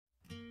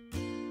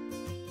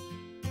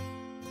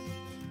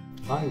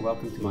Hi,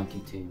 welcome to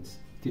mycutetoons.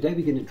 Today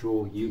we're going to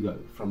draw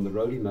Yugo from the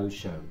Roly Mo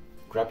Show.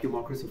 Grab your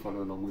markers and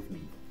follow along with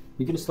me.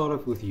 We're going to start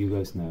off with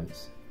Yugo's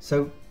nose.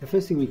 So the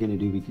first thing we're going to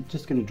do, we're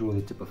just going to draw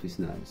the tip of his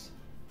nose.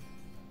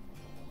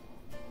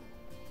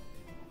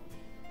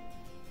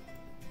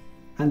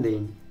 And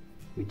then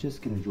we're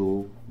just going to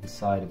draw the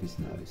side of his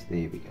nose.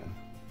 There we go.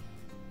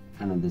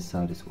 And on this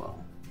side as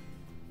well.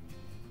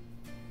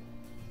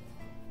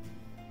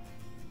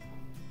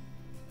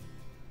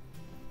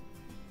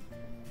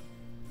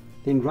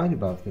 Then right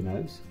above the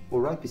nose,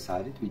 or right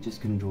beside it, we're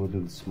just going to draw a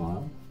little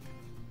smile.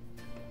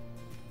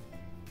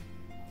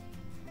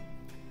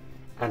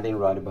 And then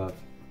right above,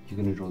 you're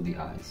going to draw the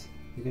eyes.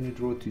 You're going to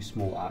draw two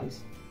small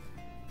eyes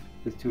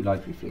with two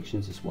light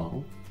reflections as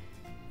well.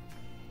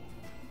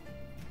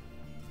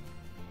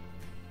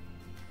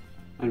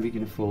 And we're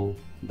going to fill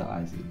the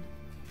eyes in.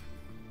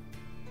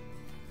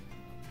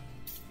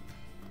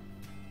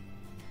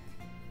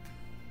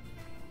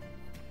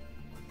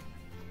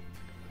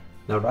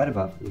 Now right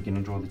above, we're going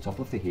to draw the top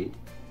of the head.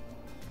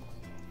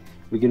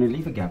 We're going to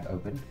leave a gap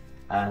open,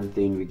 and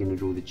then we're going to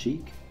draw the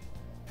cheek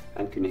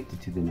and connect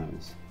it to the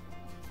nose.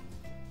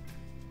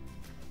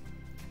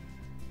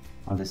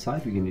 On the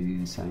side, we're going to do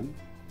the same.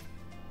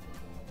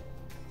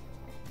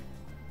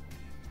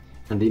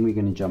 And then we're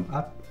going to jump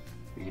up,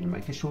 we're going to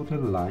make a short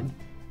little line,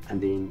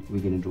 and then we're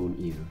going to draw an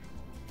ear.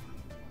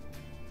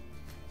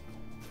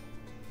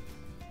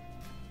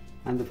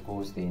 And of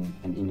course then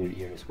an inner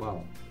ear as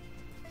well.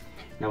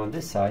 Now on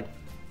this side,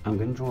 I'm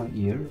going to draw an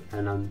ear,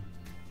 and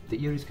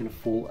the ear is going to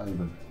fall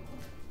over.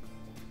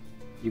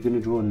 You're going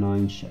to draw a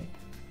 9 shape.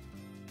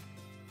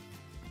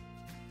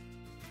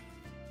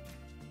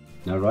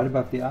 Now right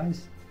above the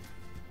eyes,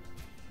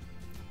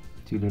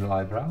 two little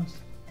eyebrows.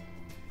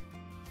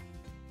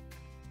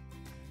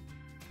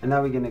 And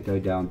now we're going to go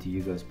down to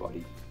Yugo's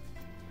body.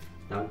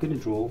 Now I'm going to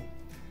draw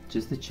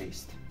just the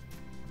chest,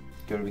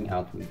 curving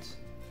outwards.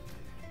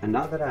 And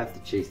now that I have the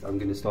chest, I'm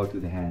going to start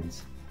with the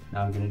hands.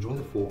 Now I'm going to draw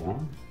the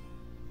forearm,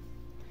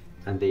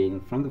 and then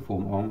from the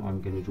forearm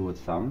I'm going to draw a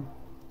thumb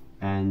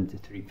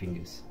and 3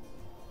 fingers.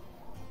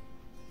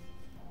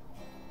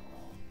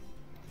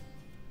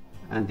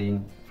 And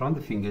then from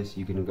the fingers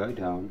you're going to go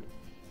down,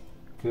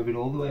 curve it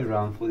all the way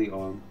around for the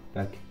arm,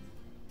 back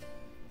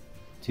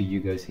to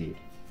Yugo's head.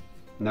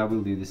 Now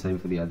we'll do the same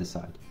for the other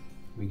side.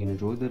 We're going to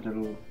draw the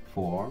little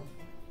forearm,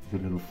 the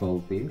little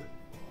fold there,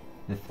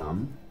 the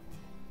thumb,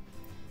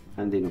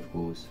 and then of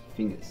course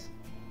fingers.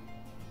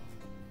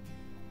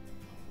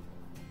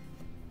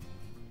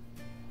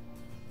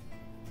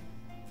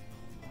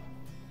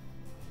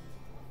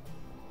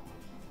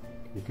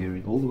 Carry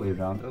it all the way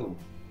around,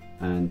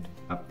 and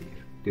up there.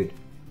 Good.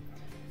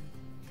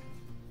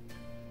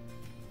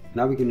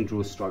 Now we're going to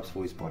draw stripes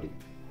for his body.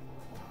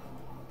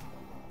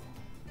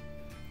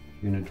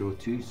 We're going to draw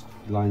 2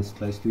 lines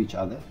close to each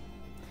other,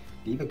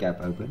 leave a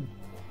gap open,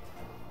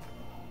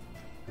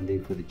 and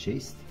then for the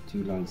chest,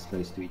 2 lines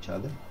close to each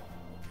other,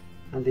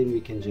 and then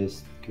we can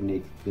just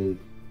connect the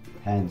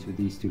hands with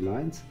these 2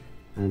 lines,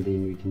 and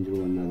then we can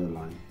draw another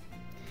line.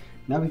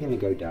 Now we're going to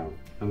go down,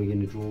 and we're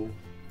going to draw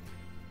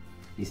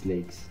his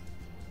legs.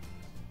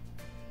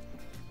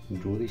 We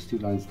draw these 2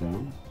 lines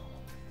down,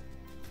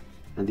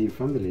 and then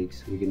from the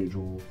legs we're going to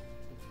draw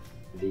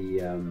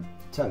the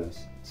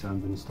toes. So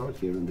I'm going to start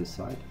here on this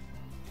side,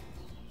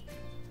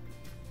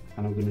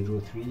 and I'm going to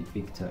draw 3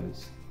 big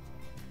toes.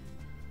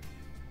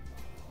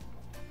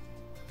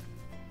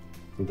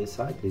 On this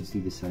side, let's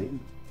do the same.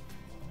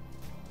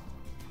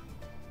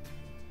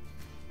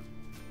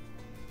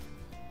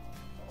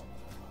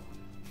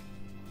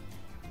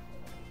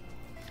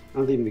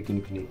 And then we can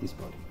connect this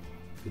body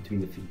between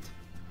the feet.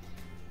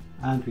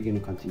 And we're going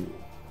to continue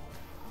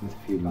with a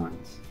few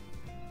lines.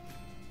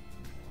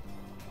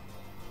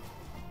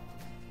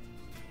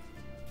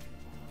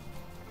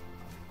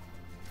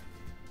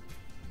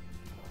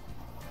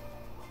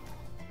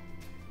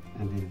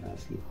 And then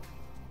lastly,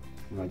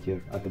 right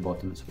here at the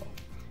bottom as well.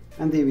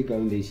 And there we go,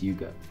 and there's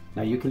Yugo.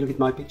 Now you can look at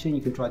my picture and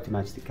you can try to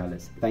match the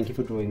colors. Thank you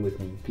for drawing with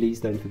me.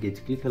 Please don't forget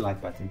to click the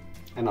like button,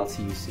 and I'll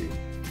see you soon.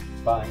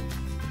 Bye.